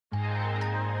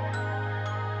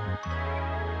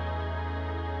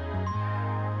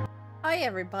Hi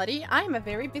everybody, I'm a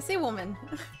very busy woman.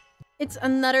 It's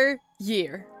another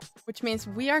year, which means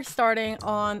we are starting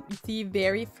on the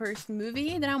very first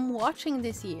movie that I'm watching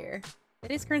this year.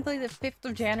 It is currently the 5th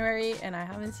of January and I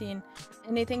haven't seen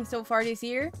anything so far this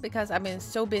year because I've been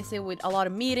so busy with a lot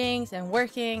of meetings and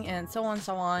working and so on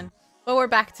so on. But we're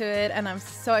back to it and I'm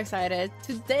so excited.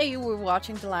 Today we're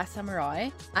watching The Last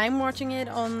Samurai. I'm watching it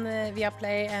on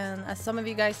Viaplay, and as some of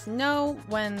you guys know,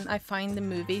 when I find the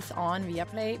movies on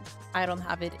Viaplay, I don't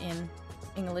have it in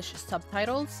English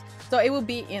subtitles. So it will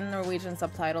be in Norwegian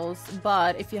subtitles,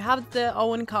 but if you have the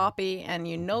own copy and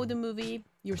you know the movie,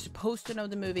 you're supposed to know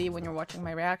the movie when you're watching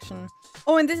my reaction.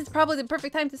 Oh, and this is probably the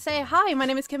perfect time to say, hi, my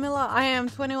name is Camilla. I am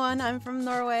 21, I'm from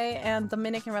Norway and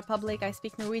Dominican Republic. I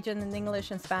speak Norwegian and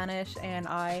English and Spanish, and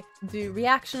I do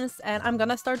reactions, and I'm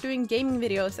gonna start doing gaming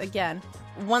videos again.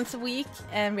 Once a week,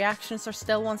 and reactions are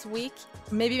still once a week,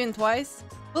 maybe even twice.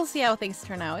 We'll see how things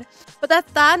turn out. But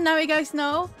that's that, now you guys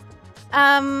know.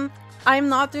 I'm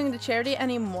not doing the charity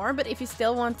anymore, but if you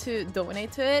still want to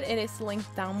donate to it, it is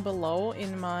linked down below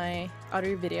in my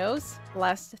other videos. The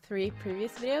last 3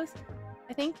 previous videos,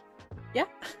 I think. Yeah.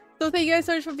 So thank you guys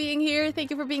so much for being here.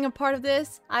 Thank you for being a part of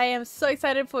this. I am so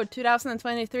excited for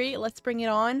 2023. Let's bring it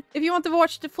on. If you want to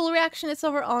watch the full reaction, it's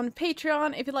over on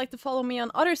Patreon. If you'd like to follow me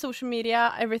on other social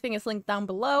media, everything is linked down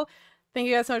below. Thank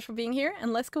you guys so much for being here,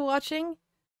 and let's go watching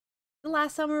The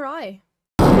Last Samurai.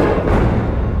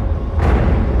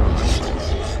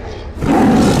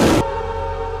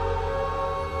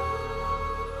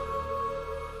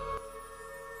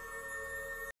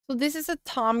 So this is a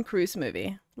Tom Cruise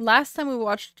movie. Last time we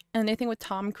watched anything with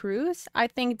Tom Cruise, I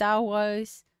think that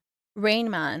was Rain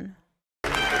Man.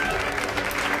 Captain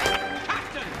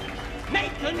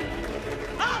Nathan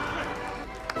Alfred!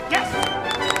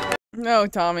 Yes! No,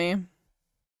 Tommy.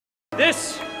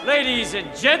 This, ladies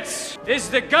and gents, is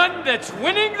the gun that's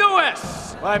winning the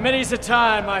West. Why, many's a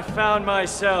time I found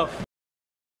myself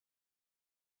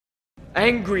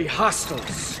angry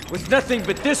hostiles with nothing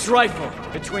but this rifle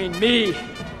between me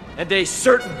and a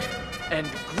certain and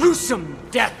gruesome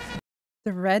death.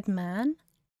 The Red Man?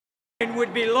 It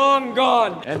would be long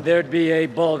gone, and there'd be a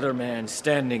balder man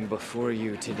standing before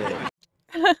you today.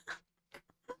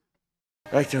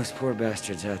 Like those poor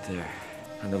bastards out there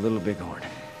on the Little Bighorn.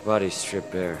 Bodies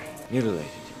stripped bare,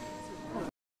 mutilated.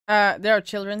 There are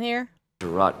children here. To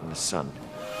rot in the sun.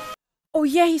 Oh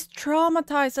yeah, he's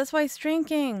traumatized, that's why he's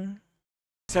drinking.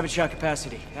 7-shot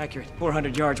capacity, accurate,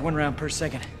 400 yards, 1 round per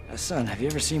second. Son, have you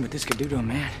ever seen what this could do to a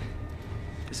man?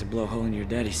 This would blow a hole in your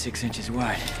daddy 6 inches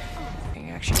wide.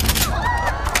 Action.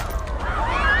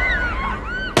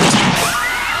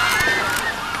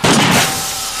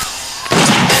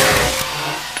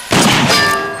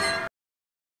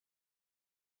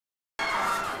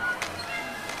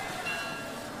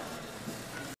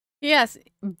 Yes,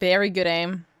 very good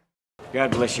aim.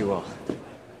 God bless you all.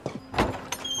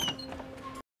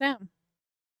 Damn.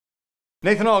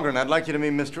 Nathan Algren, I'd like you to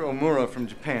meet Mr. Omura from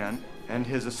Japan, and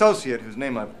his associate, whose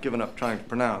name I've given up trying to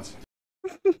pronounce.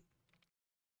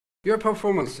 Your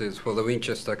performances for the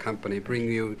Winchester Company bring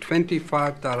you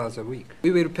 $25 a week. We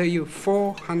will pay you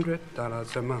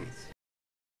 $400 a month.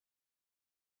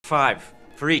 5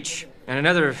 for each, and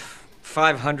another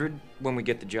 500 when we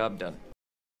get the job done.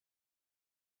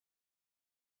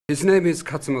 His name is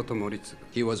Katsumoto Moritsugu.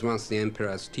 He was once the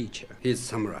emperor's teacher. He is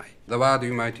samurai. The word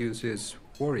you might use is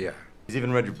warrior. He's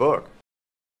even read your book.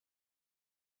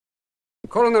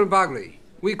 Colonel Bagley,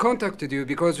 we contacted you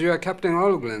because you are Captain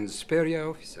Algren's superior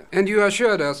officer, and you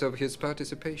assured us of his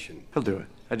participation. He'll do it.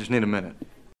 I just need a minute.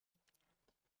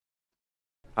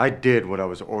 I did what I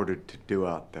was ordered to do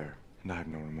out there, and I have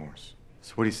no remorse.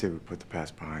 So what do you say we put the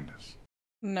past behind us?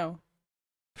 No.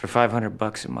 For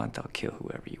 $500 a month, I'll kill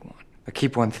whoever you want. But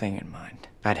keep one thing in mind.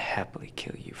 I'd happily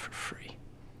kill you for free.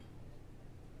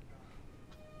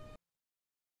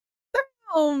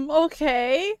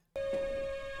 Okay.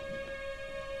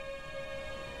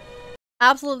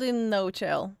 Absolutely no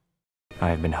chill. I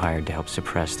have been hired to help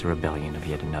suppress the rebellion of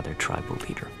yet another tribal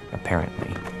leader.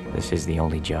 Apparently, this is the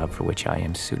only job for which I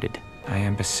am suited. I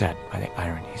am beset by the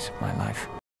ironies of my life.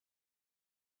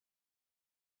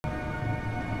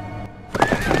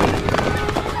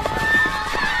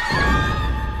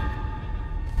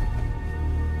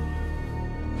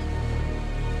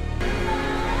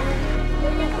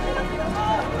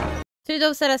 To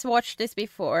those that has watched this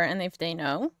before, and if they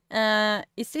know,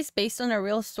 is this based on a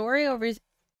real story, or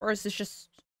is this just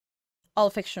all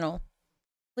fictional?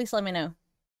 Please let me know.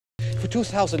 For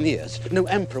 2,000 years, no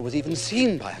emperor was even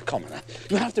seen by a commoner.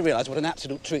 You have to realize what an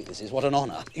absolute treat this is, what an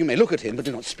honor. You may look at him, but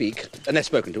do not speak, unless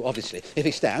spoken to, obviously. If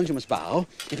he stands, you must bow.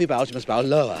 If he bows, you must bow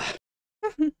lower.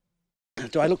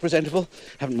 Do I look presentable?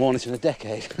 Haven't worn it in a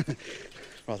decade.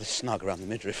 Rather snug around the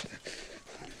midriff.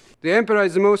 The Emperor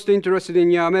is most interested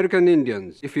in your American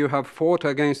Indians, if you have fought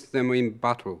against them in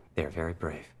battle. They're very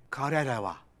brave. 彼ら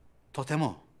はとて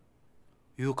も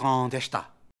勇敢でした.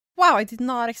 Wow, I did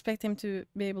not expect him to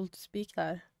be able to speak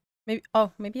that. Maybe,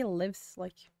 oh, maybe he lives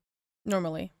like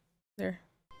normally there.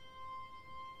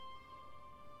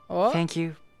 Oh, Thank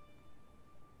you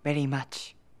very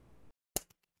much.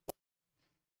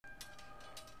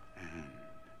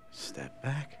 Step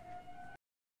back.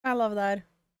 I love that.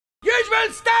 You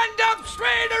will stand up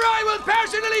straight, or I will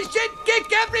personally shit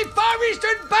kick every Far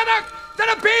Eastern bannock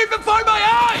that appeared before my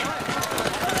eyes!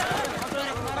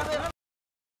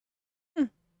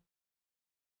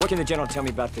 What can the general tell me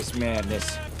about this man,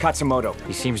 this Katsumoto?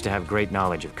 He seems to have great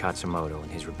knowledge of Katsumoto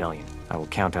and his rebellion. I will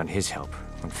count on his help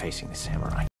when facing the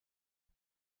samurai.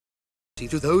 See,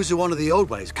 to those who honor the old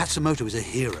ways, Katsumoto is a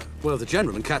hero. Well, the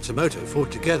general and Katsumoto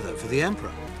fought together for the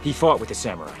emperor. He fought with the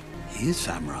samurai. He is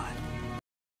samurai.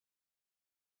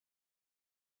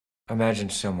 Imagine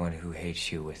someone who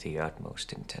hates you with the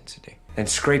utmost intensity, then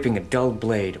scraping a dull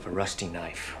blade of a rusty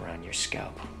knife around your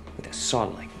scalp with a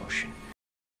saw-like motion.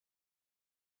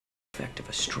 The effect of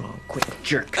a strong, quick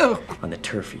jerk on the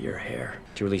turf of your hair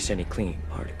to release any clinging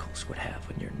particles would have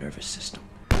on your nervous system.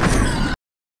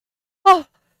 Oh,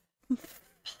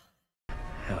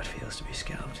 How it feels to be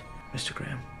scalped, Mr.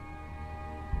 Graham.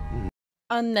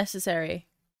 unnecessary.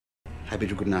 I bid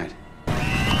you good night.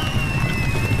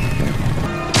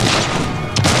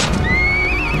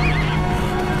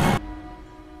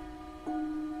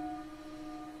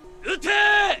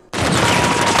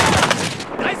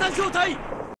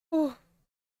 Oh,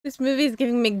 this movie is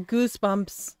giving me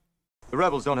goosebumps. The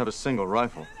rebels don't have a single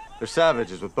rifle. They're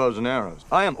savages with bows and arrows.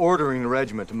 I am ordering the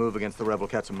regiment to move against the rebel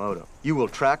Katsumoto. You will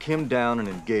track him down and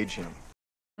engage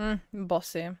him.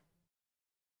 Bossy.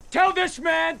 Tell this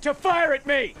man to fire at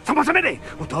me! Load!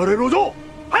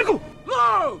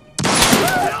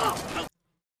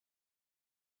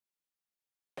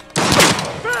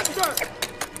 Faster!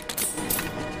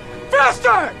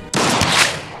 Faster!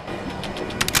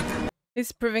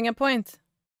 He's proving a point.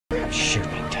 Shoot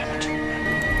me, damn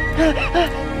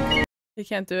it. He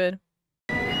can't do it.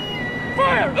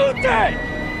 Fire! Ute!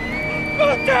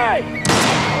 Ute!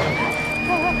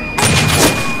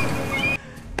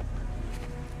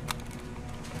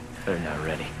 They're not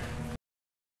ready.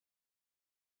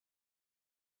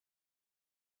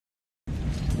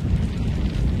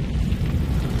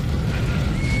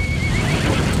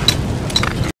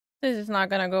 This is not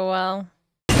gonna go well.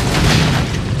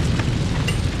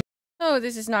 Oh,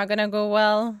 this is not gonna go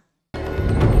well.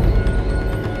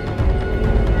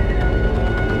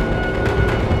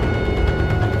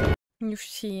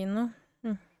 Yoshino.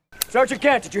 Sergeant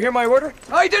Kent, did you hear my order?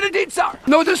 I did indeed, sir!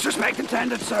 No disrespect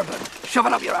intended, sir, but shove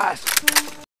it up your ass.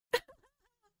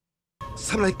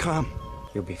 Samurai Khan.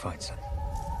 You'll be fine, son.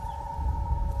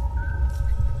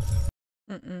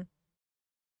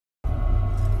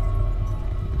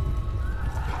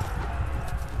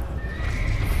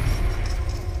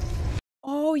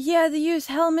 Oh yeah, they use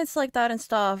helmets like that and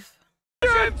stuff.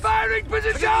 In firing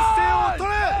position!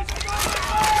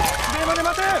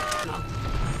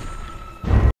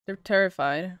 They're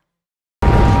terrified.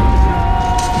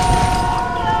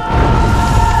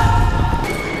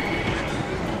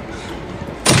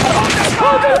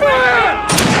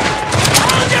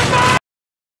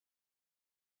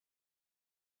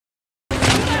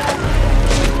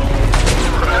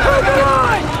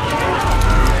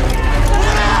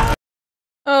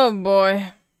 Oh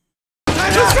boy.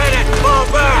 Just hit it! Fall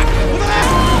back!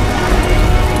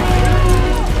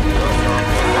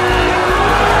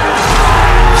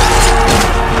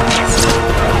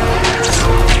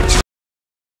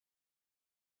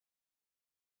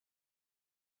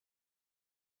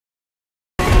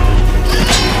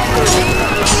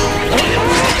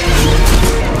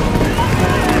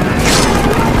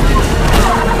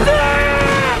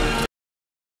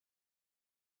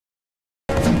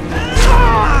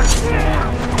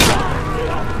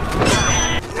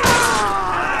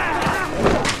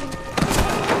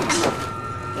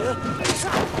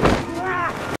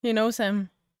 He knows him.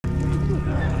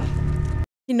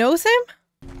 He knows him?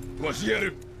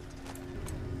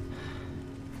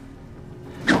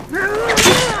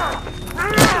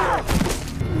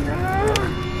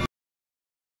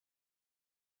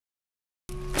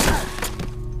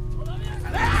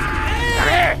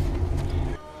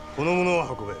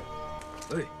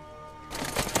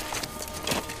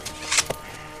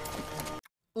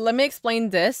 Let me explain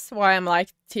this, why I'm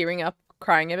like tearing up,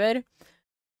 crying a bit.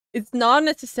 It's not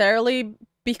necessarily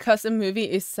because a movie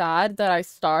is sad that I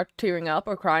start tearing up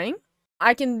or crying.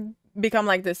 I can become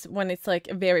like this when it's like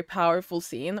a very powerful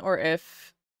scene, or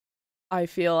if I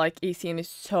feel like a scene is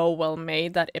so well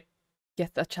made that it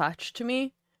gets attached to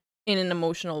me in an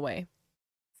emotional way.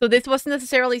 So this wasn't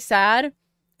necessarily sad,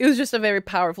 it was just a very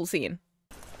powerful scene.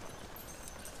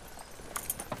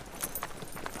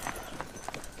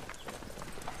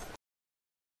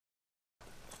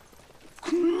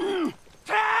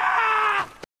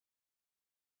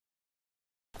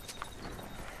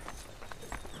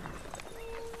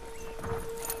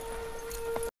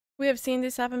 We have seen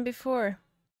this happen before.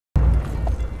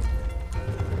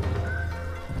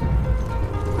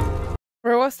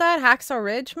 Where was that? Hacksaw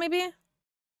Ridge, maybe?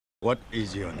 What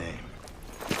is your name?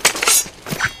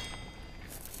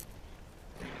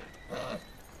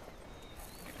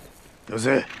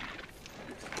 Jose.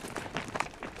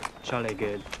 Jolly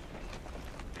good.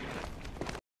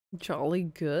 Jolly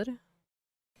good?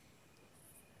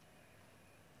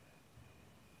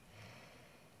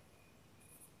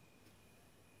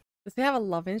 Does he have a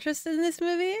love interest in this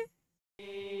movie?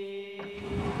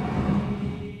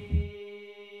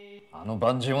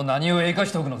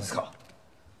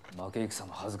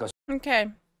 Okay.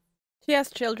 She has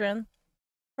children.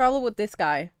 Probably with this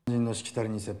guy.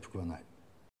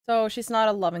 So she's not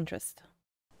a love interest.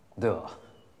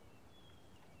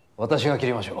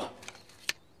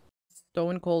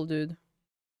 Stone cold dude.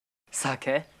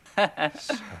 酒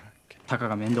たか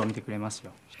が面倒見てくれます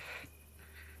よ。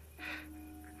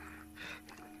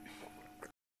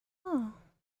 Oh.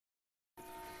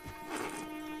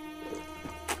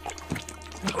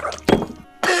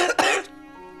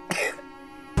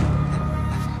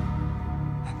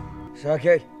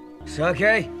 Sake!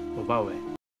 Sake! おば上。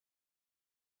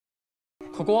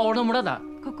ここは俺の村だ。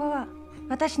ここは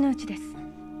私の家です。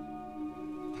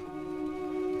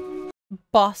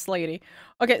 Boss lady.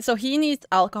 Okay, so he needs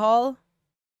alcohol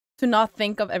to not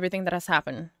think of everything that has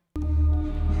happened.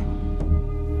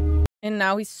 And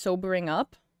now he's sobering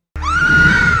up.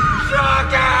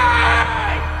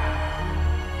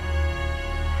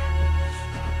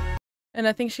 And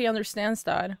I think she understands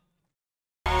that.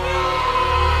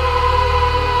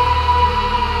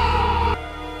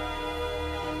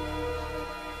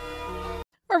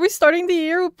 Are we starting the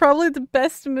year with probably the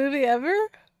best movie ever?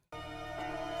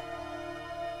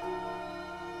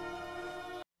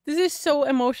 This is so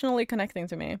emotionally connecting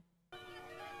to me.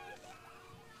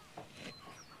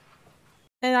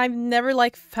 And I've never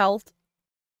like felt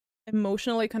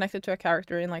emotionally connected to a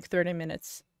character in like 30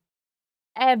 minutes.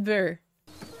 Ever.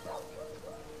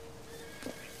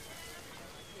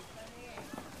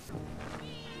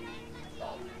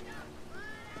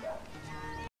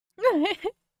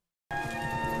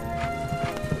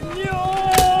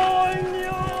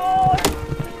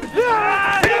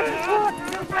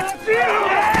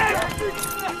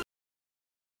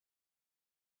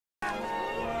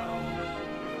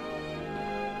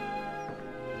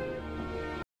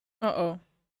 Uh-oh.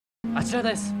 What's your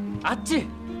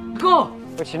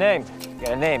name? You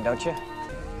got a name, don't you? You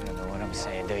don't know what I'm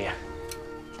saying, do you? Yeah,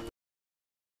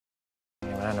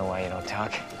 but I know why you don't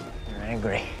talk. You're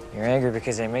angry. You're angry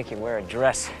because they make you wear a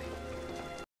dress.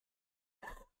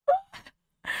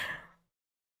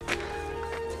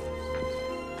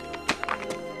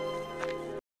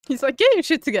 He's like, get your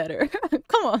shit together.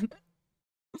 Come on.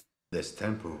 This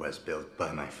temple was built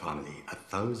by my family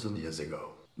 1,000 years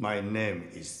ago. My name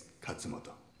is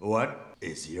Katsumoto. What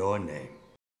is your name?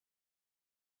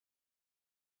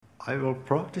 I will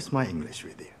practice my English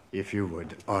with you, if you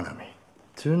would honor me.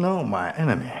 To know my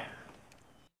enemy.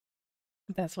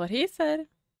 That's what he said.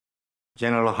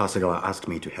 General Hasegawa asked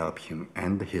me to help him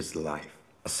end his life.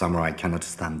 A samurai cannot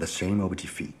stand the shame of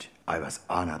defeat. I was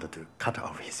honored to cut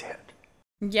off his head.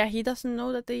 Yeah, he doesn't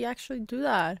know that they actually do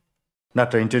that. Not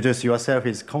to introduce yourself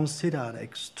is considered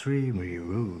extremely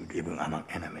rude even among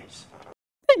enemies.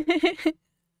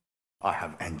 I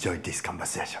have enjoyed this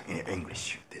conversation in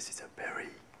English. This is a very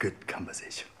good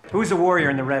conversation. Who's the warrior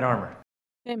in the red armor?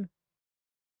 Him.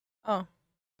 Oh.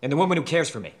 And the woman who cares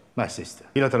for me? My sister,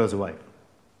 Hirotaro's wife.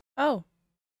 Oh.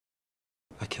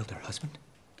 I killed her husband?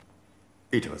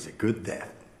 It was a good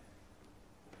death.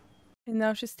 And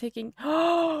now she's taking...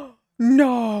 Oh!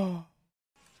 No!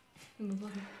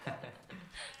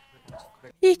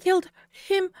 He killed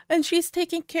him and she's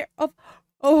taking care of...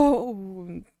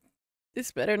 Oh...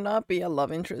 This better not be a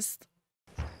love interest.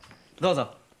 どう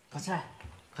ぞ。こちらへ。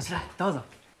こちらへ。どうぞ。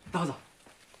どうぞ。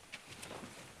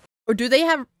 Or do they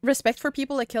have respect for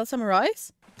people that kill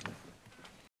samurais?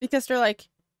 Because they're like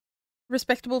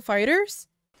respectable fighters?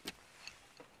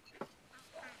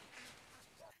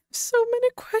 So many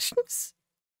questions.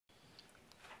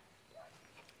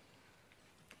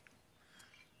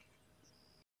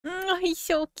 Oh, he's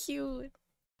so cute.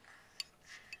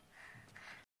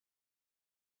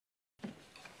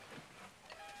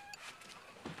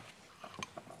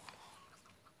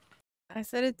 I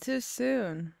said it too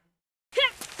soon.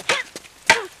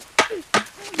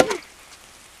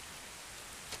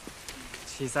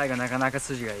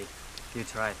 You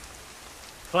try.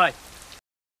 Fight.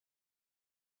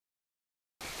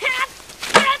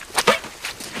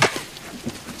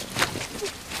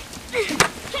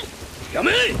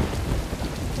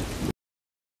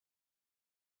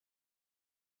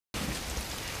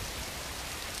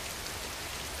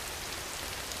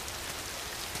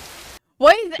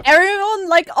 Why is everyone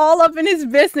like all up in his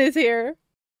business here?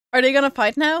 Are they gonna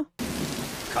fight now?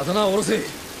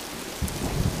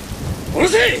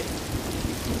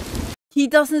 He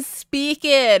doesn't speak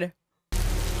it.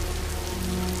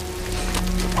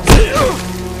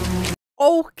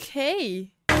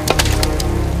 Okay.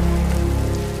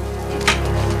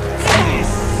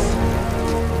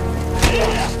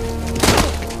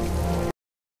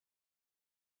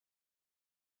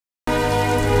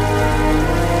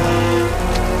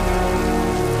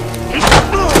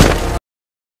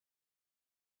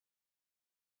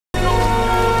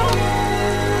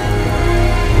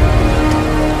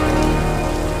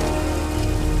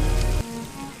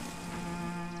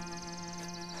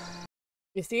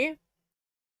 You see?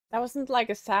 That wasn't like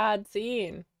a sad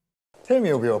scene. Tell me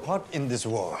of your part in this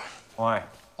war. Why?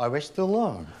 I wish to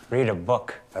learn. Read a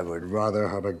book. I would rather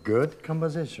have a good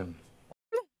conversation.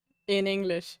 In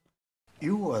English.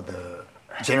 You are the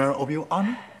general of your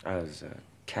army? I was a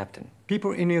captain.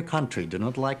 People in your country do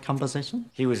not like conversation?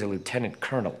 He was a lieutenant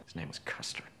colonel. His name was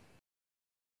Custer.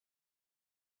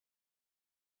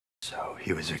 So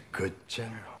he was a good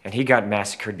general. And he got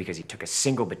massacred because he took a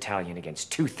single battalion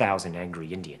against 2,000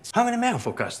 angry Indians. How many men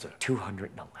for Custer?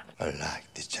 211. I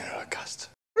like this General Custer.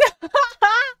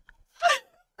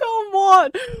 Come on!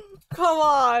 Come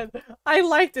on! I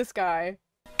like this guy.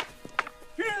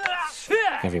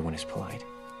 Everyone is polite.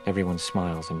 Everyone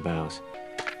smiles and bows.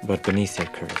 But beneath their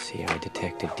courtesy, I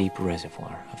detect a deep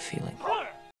reservoir of feeling.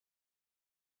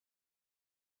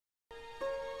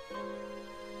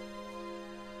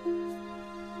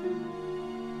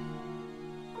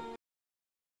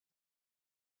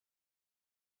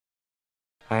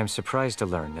 I am surprised to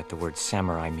learn that the word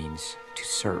samurai means to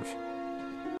serve.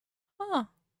 Huh.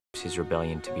 His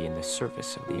rebellion to be in the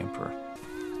service of the emperor.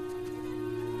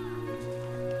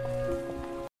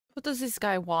 What does this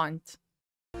guy want?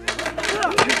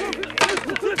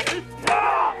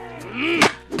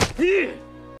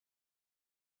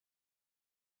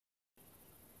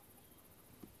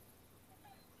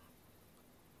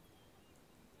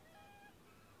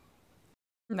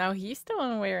 Now he's the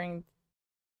one wearing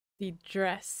the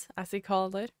dress, as he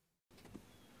called it.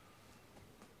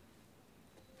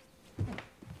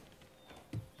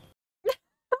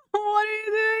 What are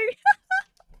you doing?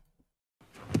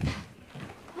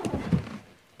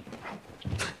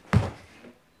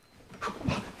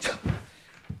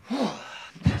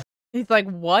 He's like,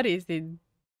 what is he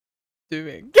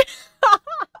doing?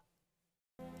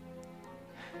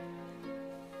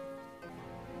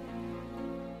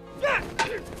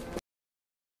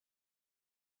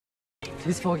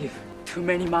 Please forgive. Too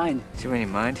many mind. Too many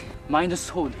mind? Mind the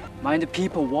sword. Mind the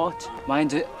people what?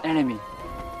 Mind the enemy.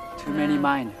 Too many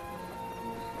mind.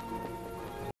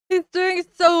 He's doing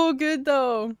so good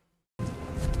though.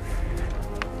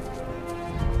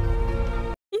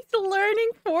 He's learning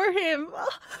for him.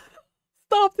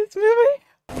 Stop this movie.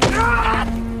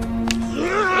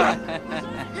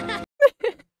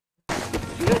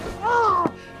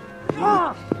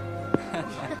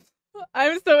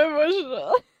 I'm so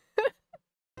emotional.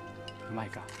 Oh my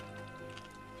god.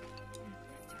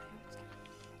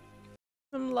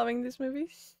 I'm loving this movie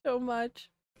so much.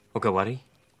 Okawari?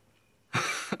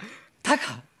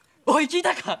 Taka! Oi,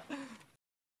 Taka!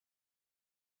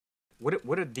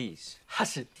 What are these?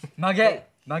 Hashi. Mage.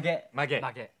 Mage. Mage.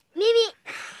 Mage. Mimi.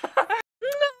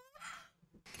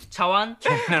 Chawan.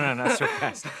 No, not so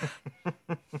fast.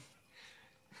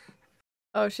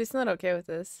 Oh, she's not okay with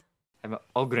this. I'm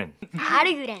Ogren.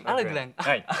 Arguren. Arguren.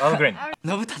 Right, Ogren.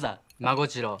 Nobutada.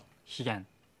 Magojiro. Higan.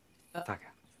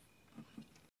 Taka.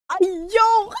 Yo!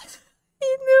 He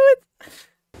knew it!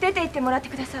 出て行ってもらって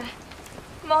ください。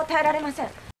もう耐えられません。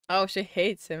 Oh, she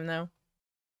hates him now.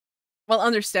 Well,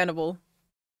 understandable.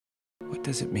 What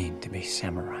does it mean to be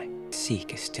samurai?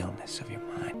 Seek a stillness of your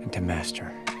mind and to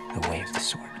master the way of the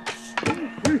sword.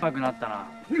 上手くなったな。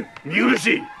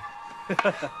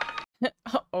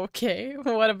 Okay,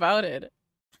 what about it?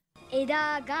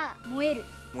 枝が燃える。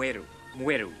 Mueru.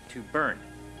 Mueru. To burn.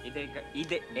 Ede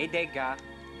ga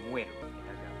mueru.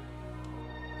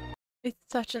 It's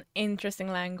such an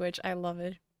interesting language. I love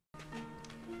it.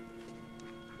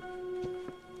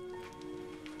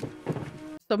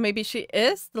 So maybe she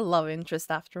is the love interest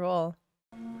after all.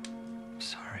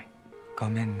 Sorry.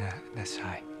 Gomen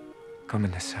nasai.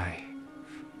 Gomen nasai.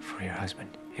 For your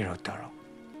husband, Hirotaro.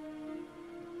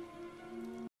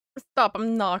 Stop,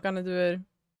 I'm not gonna do it.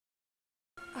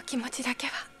 お気持ちだけ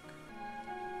は。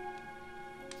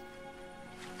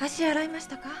足洗いまし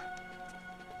たか？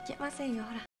いけませんよ、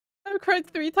ほら。I've cried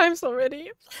 3 times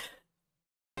already.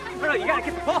 No, you gotta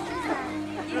get the ball.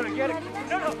 No, you gotta.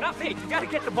 No, not me. You gotta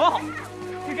get the ball.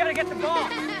 You gotta get the ball.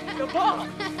 The ball.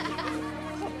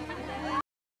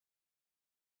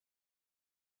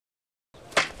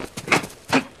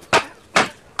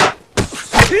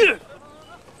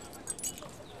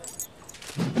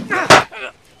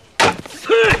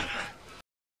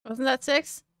 Wasn't that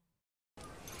 6?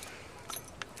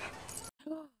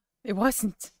 It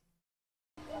wasn't.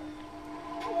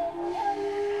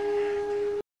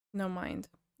 No mind.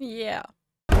 Yeah.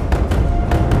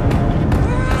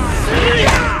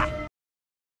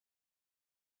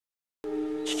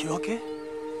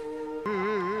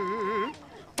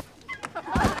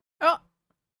 Oh.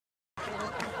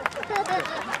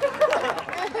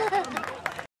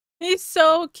 He's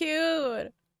so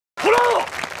cute.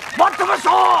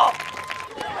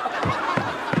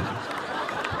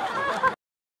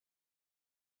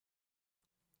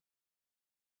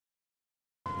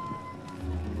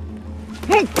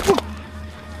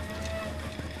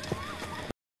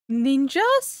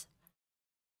 Ninjas?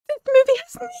 This movie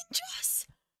has ninjas.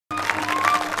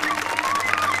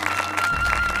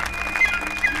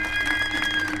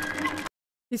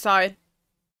 He saw it.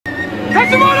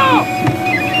 Katsumoto!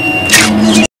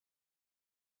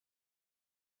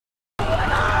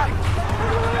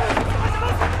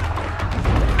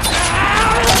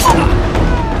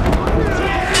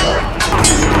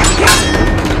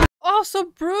 Oh, so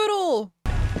brutal.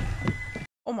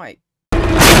 Oh my.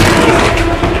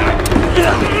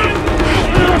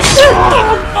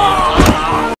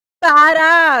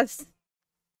 Badass.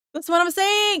 That's what I'm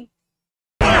saying.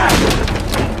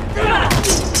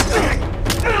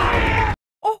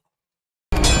 Oh.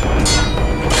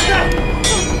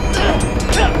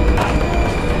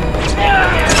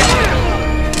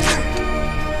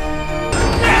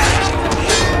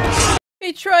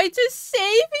 He tried to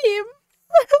save him.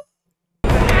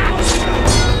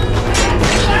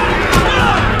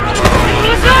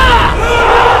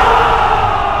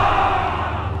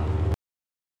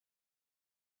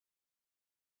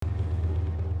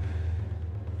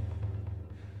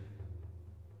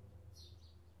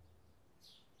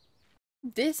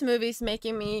 This movie's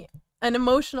making me an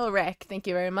emotional wreck, thank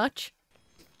you very much.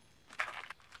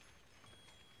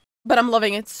 But I'm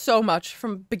loving it so much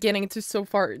from beginning to so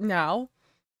far now.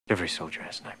 Every soldier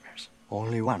has nightmares.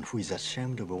 Only one who is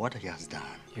ashamed of what he has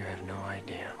done. You have no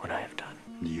idea what I have done.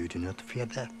 You do not fear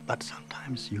death, but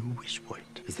sometimes you wish for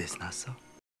it. Is this not so?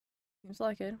 Seems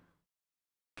like it.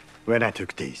 When I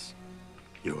took this,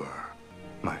 you were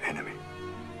my enemy.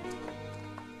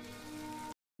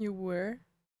 You were?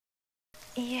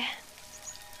 いいえ、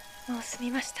もう済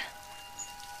みました。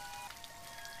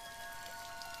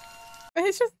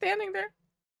 He's just standing there.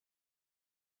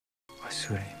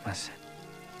 Wasurimasen.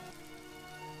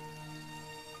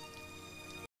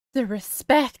 The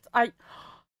respect. I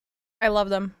love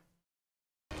them.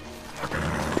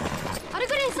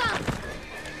 Arugren-san!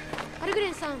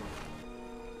 Arugren-san!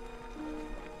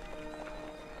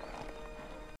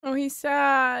 Oh, he's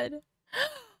sad.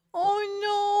 Oh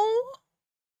no.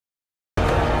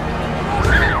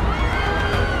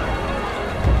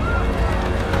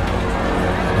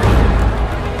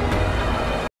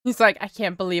 He's like, I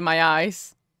can't believe my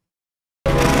eyes.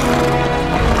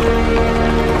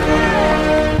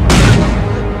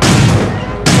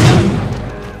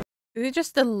 Did he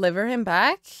just deliver him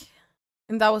back?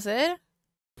 And that was it?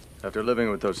 After living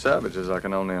with those savages, I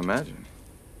can only imagine.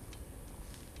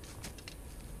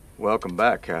 Welcome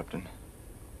back, Captain.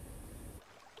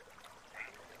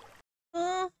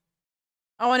 I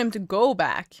want him to go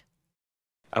back.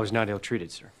 I was not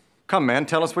ill-treated, sir. Come, man,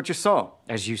 tell us what you saw.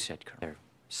 As you said, Colonel. They're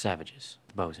savages,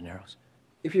 bows and arrows.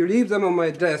 If you leave them on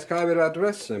my desk, I will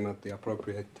address them at the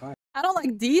appropriate time. I don't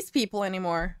like these people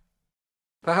anymore.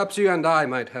 Perhaps you and I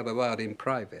might have a word in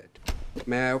private.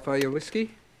 May I offer you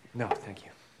whiskey? No, thank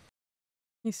you.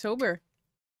 He's sober.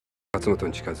 松本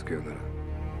に近づくようなら、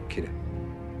切れ。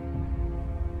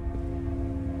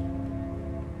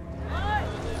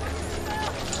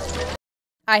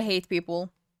I hate people.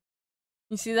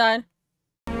 You see that?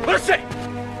 Urusei!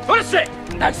 Urusei!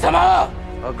 Nagisama!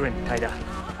 Ogren, Taida.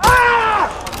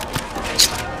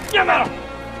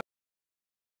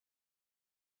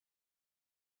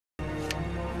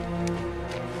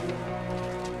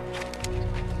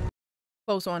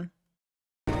 Close one.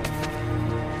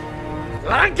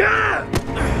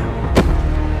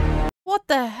 What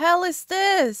the hell is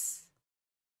this?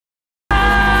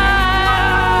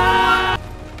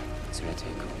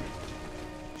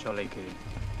 Jolly good.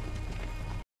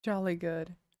 Jolly good.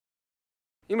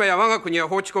 今や我が国は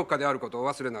法治国家であることを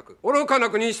忘れなく。愚かな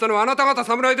国にしたのはあなた方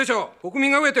侍でしょう。国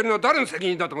民が飢えているのは誰の責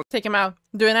任だと思って。 Take him out.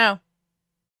 Do it now.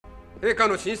 陛下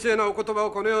の神聖なお言葉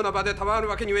をこのような場で賜る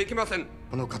わけにはいきません。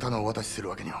この刀をお渡しする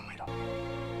わけには無理だ。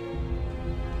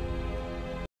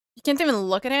 You can't even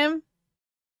look at him.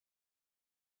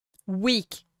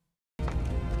 Weak.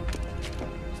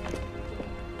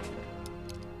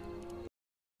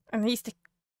 And he's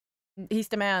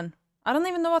the man. I don't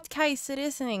even know what Kaiser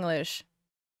is in English.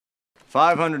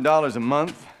 $500 a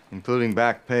month, including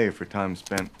back pay for time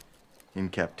spent in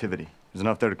captivity. There's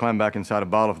enough there to climb back inside a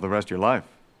bottle for the rest of your life.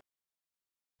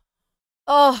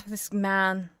 Oh, this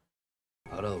man.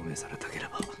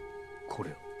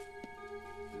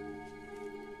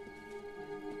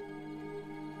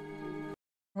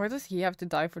 Why does he have to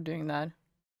die for doing that?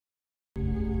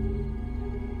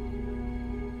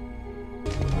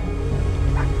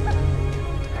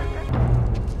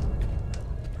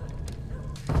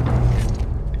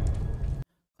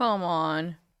 Come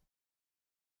on.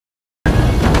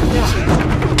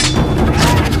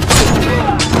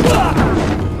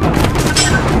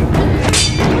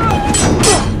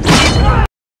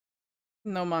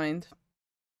 No mind.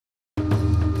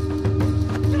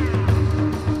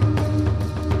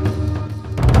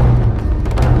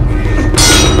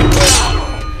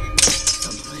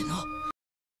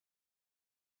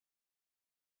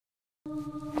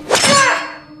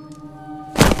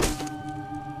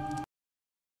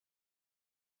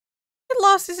 He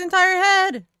lost his entire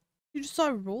head. You just saw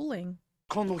it rolling.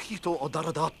 この人を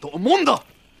誰だと思うんだ。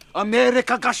アメリ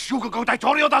カ合衆国大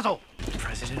統領だぞ。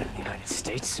 President of the United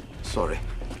States? Sorry,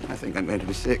 I think I made a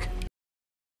mistake.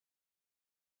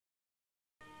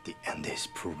 The end is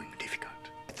proving difficult.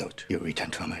 I thought you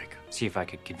returned to America. See if I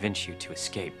could convince you to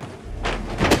escape.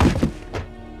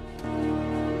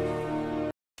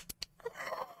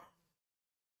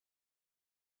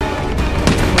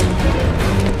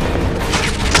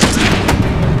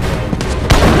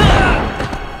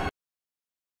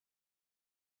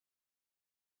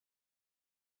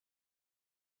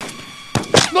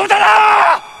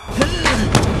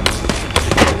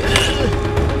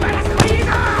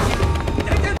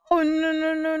 Oh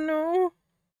no.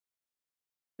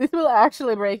 This will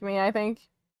actually break me, I think.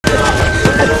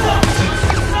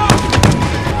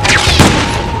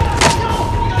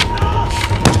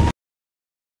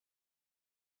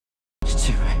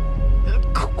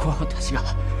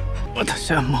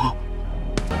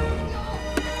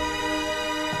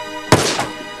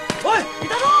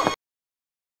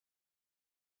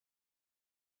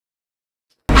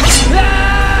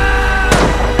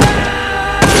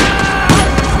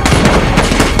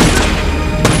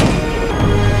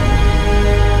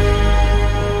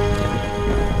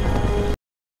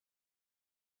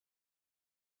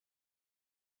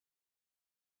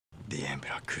 The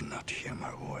Emperor could not hear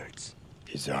my words.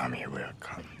 His army will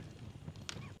come.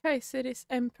 Okay, city's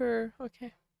emperor.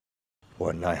 Okay.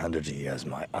 For 900 years,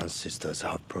 my ancestors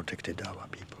have protected our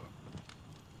people.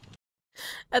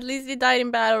 At least he died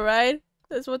in battle, right?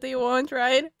 That's what they want,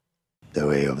 right? The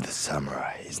way of the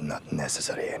samurai is not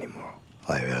necessary anymore.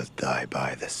 I will die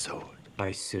by the sword.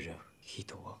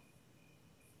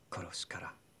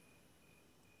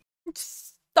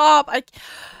 Stop!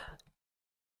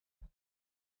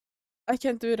 I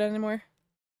can't do it anymore.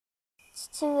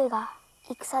 父上が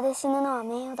戦で死ぬのは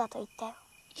名誉だと言ったよ。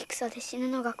戦で死ぬ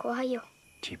のが怖いよ。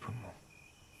自分も。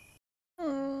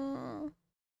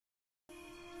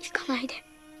行かないで。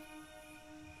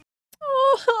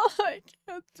Oh, I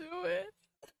can't do it.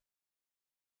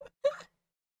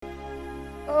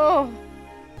 Oh.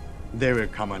 They will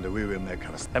come and we will make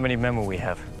us. How many men will we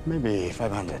have? Maybe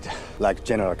 500. Like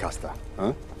General Custer,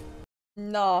 huh?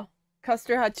 No.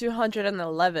 Custer had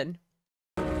 211.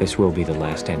 This will be the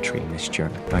last entry in this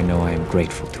journal. I know I am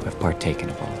grateful to have partaken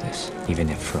of all this, even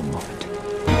if for a moment.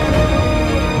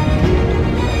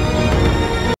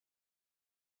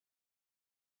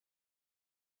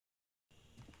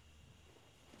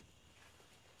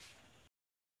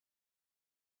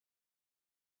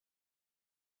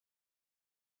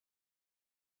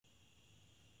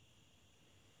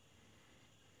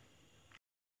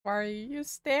 Why are you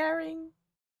staring?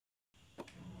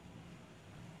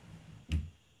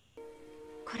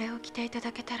 これを着ていた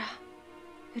だけたら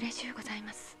嬉しゅうござい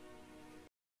ます。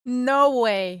No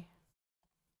way.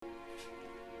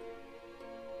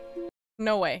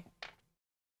 No way.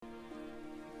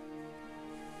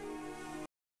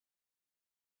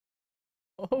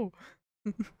 Oh.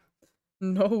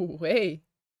 No way.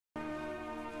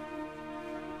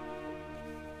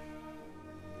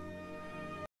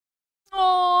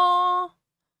 Oh,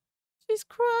 she's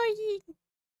crying.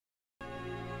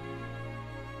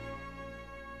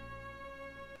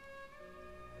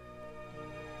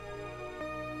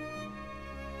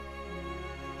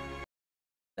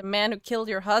 The man who killed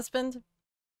your husband?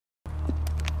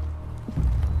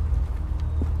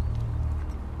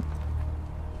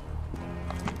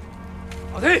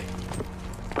 어디?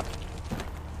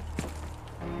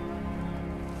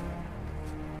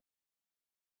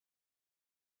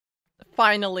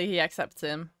 Finally, he accepts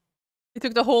him. He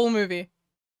took the whole movie.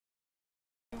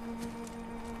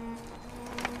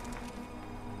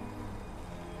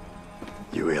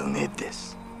 You will need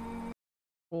this.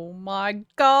 Oh my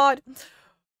god.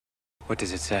 What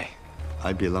does it say?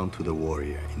 I belong to the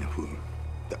warrior in whom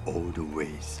the old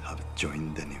ways have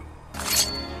joined the new.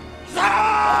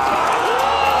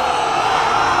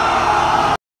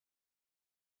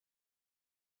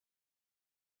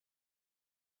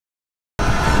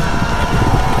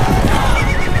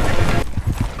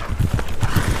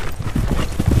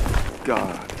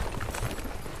 God.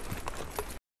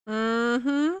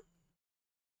 Mm-hmm.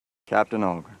 Captain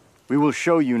Algren, we will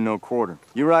show you no quarter.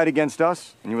 You ride against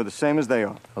us, and you are the same as they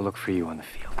are. I'll look for you on the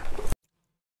field.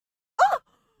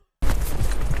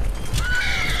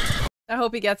 I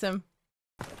hope he gets him.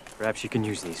 Perhaps you can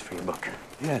use these for your book.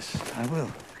 Yes, I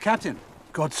will. Captain,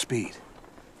 Godspeed.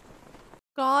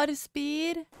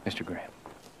 Godspeed? Mr. Graham.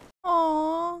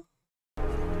 Aww.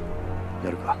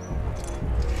 Yorga.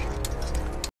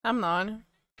 I'm not.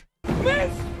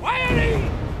 Miss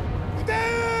Wiley!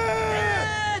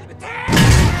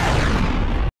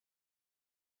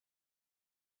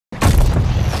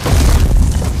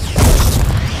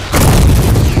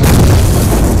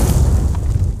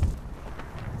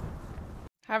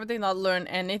 Have they not learned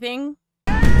anything?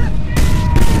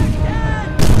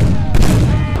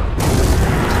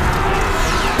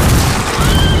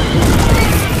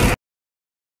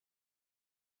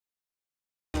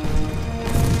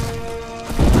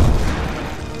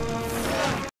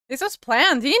 This was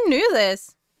planned. He knew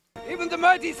this. Even the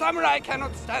mighty samurai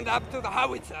cannot stand up to the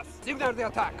howitzers. Signal the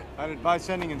attack. I'd advise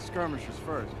sending in skirmishers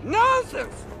first.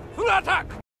 Nonsense! Full attack!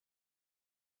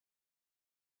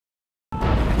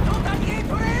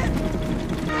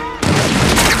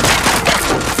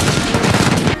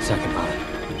 Second volley.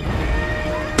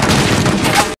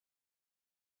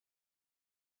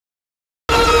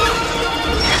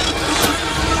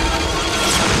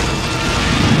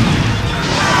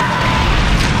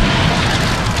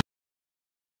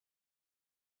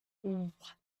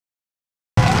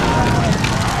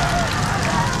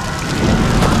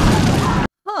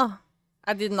 Huh.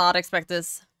 I did not expect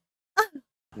this.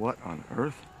 What on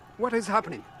earth? What is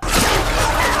happening?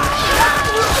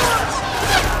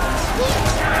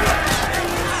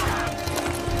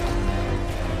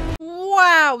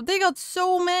 Wow, they got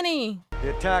so many.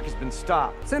 The attack has been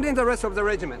stopped. Send in the rest of the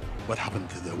regiment. What happened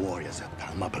to the warriors at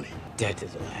Thermopylae? Dead to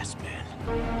the last man.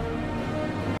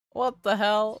 What the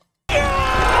hell?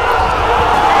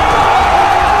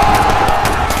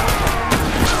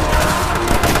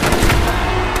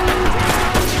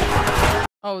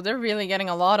 Oh, they're really getting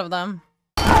a lot of them.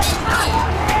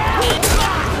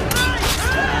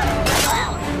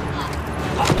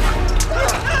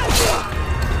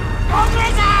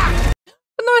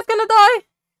 No, it's gonna die!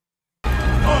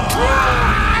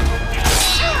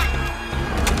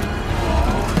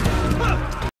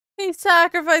 He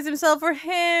sacrificed himself for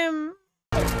him!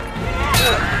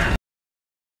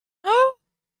 Oh,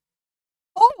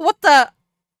 what the?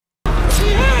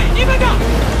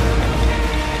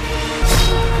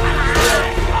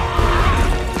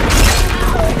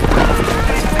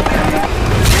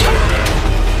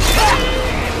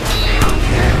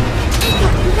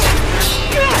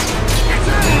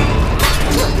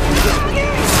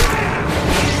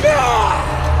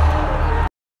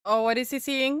 Oh, what is he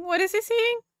seeing? What is he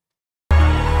seeing?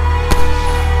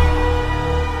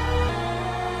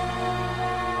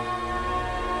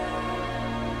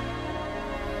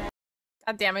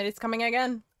 God damn it, it's coming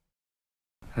again.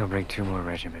 They'll bring 2 more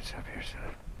regiments up here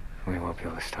soon. We won't be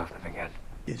able to stop them again.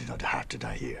 You do not have to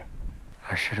die here.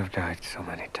 I should have died so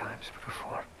many times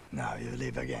before. Now you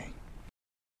live again.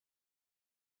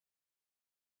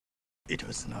 It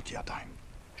was not your time.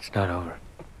 It's not over.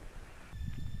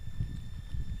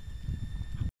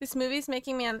 This movie is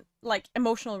making me an, like,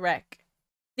 emotional wreck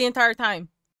the entire time.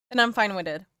 And I'm fine with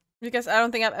it. Because I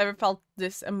don't think I've ever felt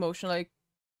this emotionally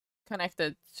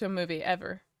connected to a movie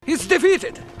ever. He's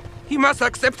defeated. He must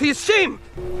accept his shame.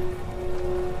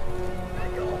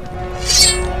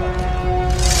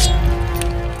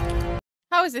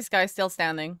 How is this guy still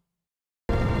standing?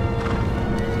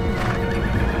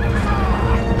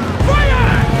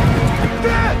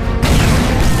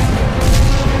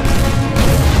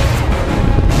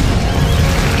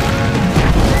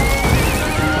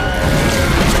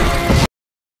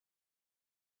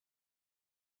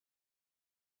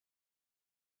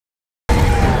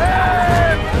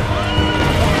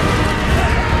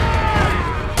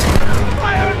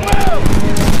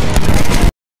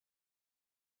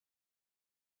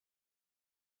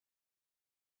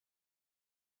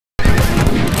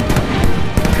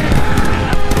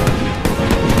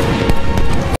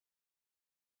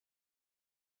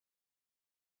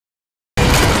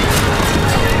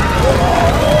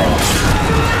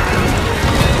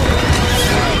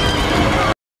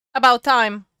 About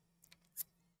time.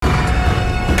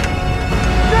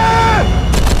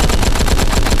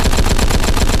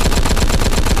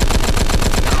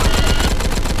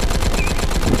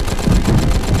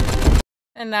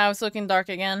 And now it's looking dark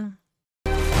again.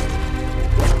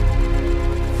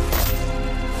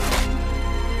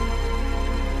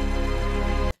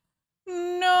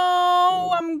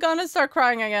 No, I'm gonna start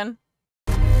crying again.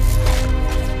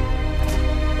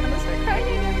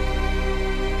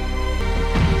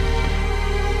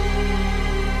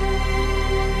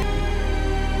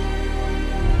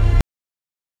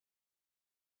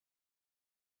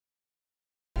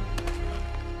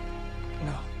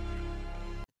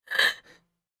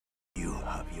 You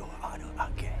have your honor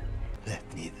again.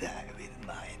 Let me die with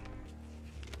mine.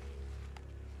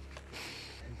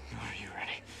 Are you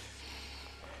ready?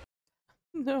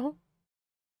 No.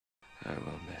 I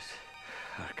will miss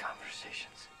our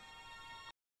conversations.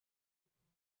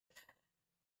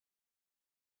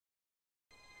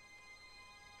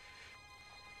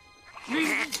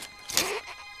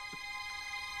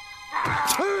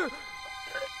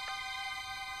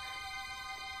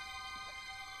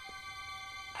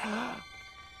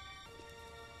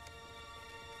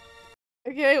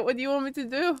 Okay, what do you want me to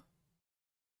do?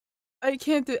 I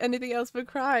can't do anything else but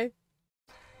cry.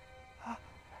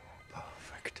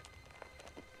 Perfect.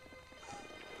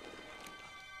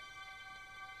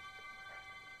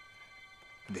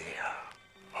 They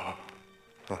are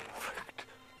perfect.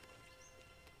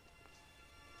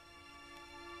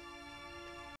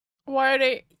 Why are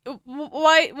they...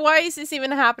 Why is this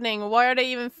even happening? Why are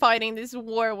they even fighting this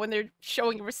war when they're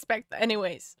showing respect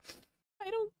anyways?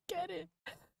 I don't get it.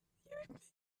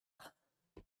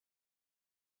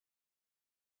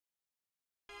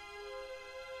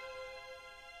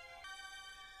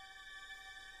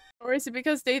 Or is it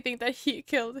because they think that he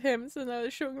killed him, so now they're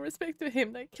showing respect to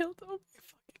him that killed him? Oh my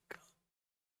fucking god.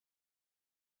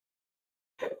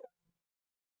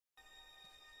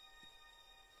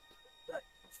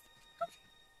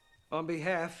 On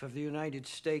behalf of the United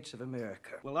States of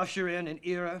America, we'll usher in an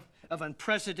era of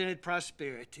unprecedented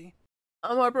prosperity.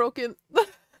 I'm heartbroken.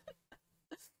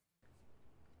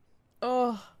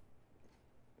 Oh.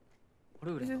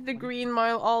 This is the Green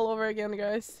Mile all over again,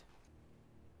 guys.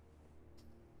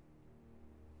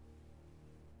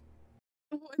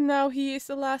 Now he is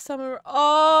the last samurai.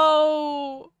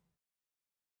 Oh!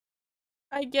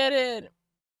 I get it.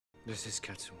 This is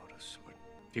Katsumoto's sword.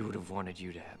 He would have wanted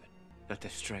you to have it. Let the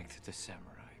strength of the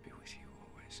samurai be with you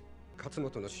always. 勝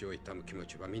本の死を悼む気持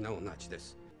ちは皆同じで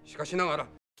す。しかしながら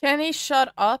Can he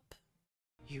shut up?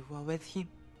 You were with him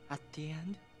at the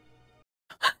end?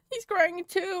 He's crying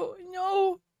too.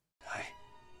 No.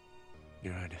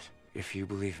 Your Highness, if you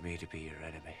believe me to be your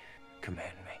enemy,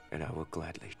 command me, and I will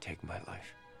gladly take my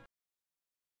life.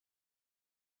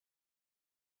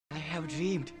 I have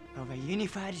dreamed of a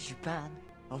unified Japan,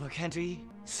 of a country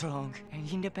strong and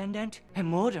independent and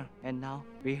modern. And now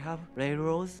we have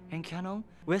railroads and cannon,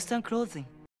 Western clothing.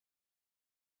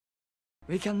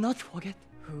 We cannot forget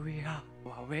who we are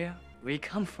or where we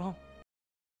come from.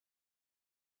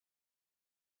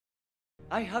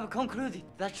 I have concluded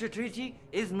that the treaty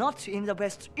is not in the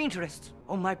best interest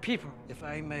of my people. If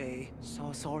I may.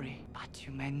 So sorry, but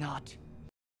you may not.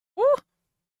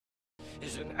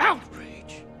 Is an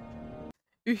outrage.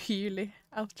 Uhyrlig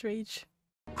outrage.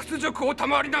 屈辱を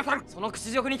賜りなさる。その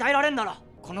屈辱に耐えられんなら、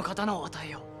この刀を与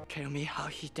えよう。Tell me how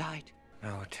he died.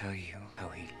 I will tell you how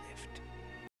he lived.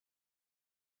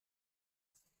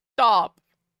 Stop.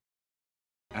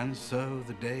 And so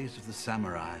the days of the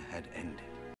samurai had ended.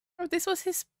 Oh, this was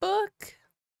his book.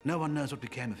 No one knows what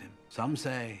became of him. Some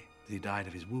say that he died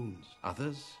of his wounds.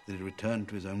 Others that he returned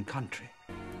to his own country.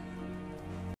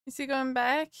 Is he going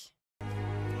back?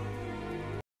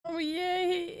 Oh yeah,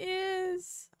 he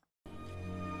is.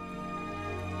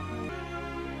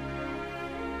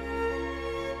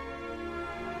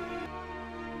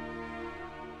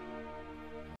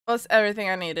 That's everything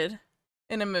I needed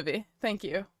in a movie. Thank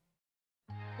you.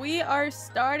 We are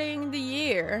starting the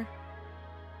year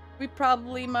with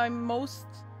probably my most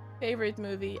favorite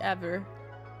movie ever.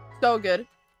 So good.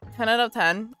 10 out of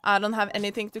 10. I don't have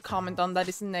anything to comment on that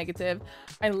is negative.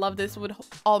 I love this with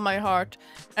all my heart.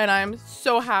 And I'm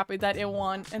so happy that it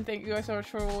won. And thank you guys so much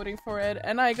for voting for it.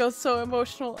 And I got so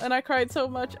emotional and I cried so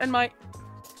much. And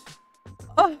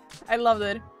oh, I loved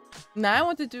it. Now I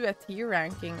want to do a tier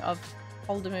ranking of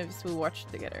all the movies we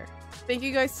watched together. Thank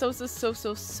you guys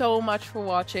so much for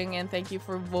watching. And thank you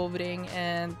for voting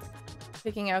and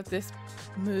picking out this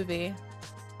movie.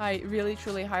 I really,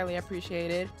 truly, highly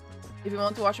appreciate it. If you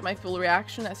want to watch my full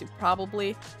reaction, as you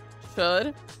probably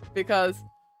should, because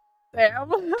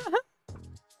damn.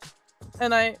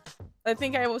 And I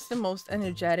think I was the most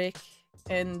energetic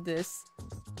in this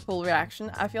full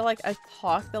reaction. I feel like I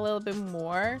talked a little bit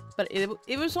more, but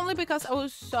it was only because I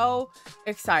was so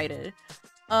excited.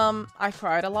 I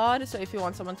cried a lot, so if you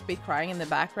want someone to be crying in the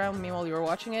background meanwhile you're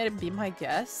watching it, be my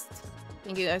guest.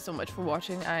 Thank you guys so much for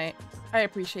watching. I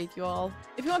appreciate you all.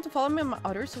 If you want to follow me on my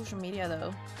other social media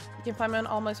though, you can find me on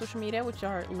all my social media, which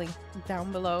are linked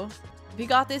down below. If you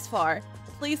got this far,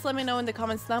 please let me know in the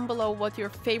comments down below what your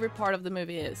favorite part of the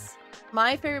movie is.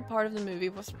 My favorite part of the movie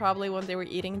was probably when they were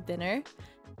eating dinner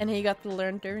and he got to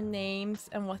learn their names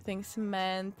and what things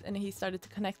meant, and he started to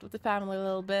connect with the family a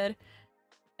little bit,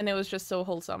 and it was just so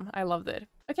wholesome. I loved it.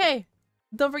 Okay,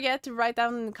 don't forget to write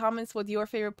down in the comments what your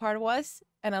favorite part was,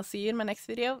 and I'll see you in my next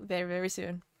video very, very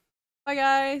soon. Bye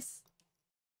guys!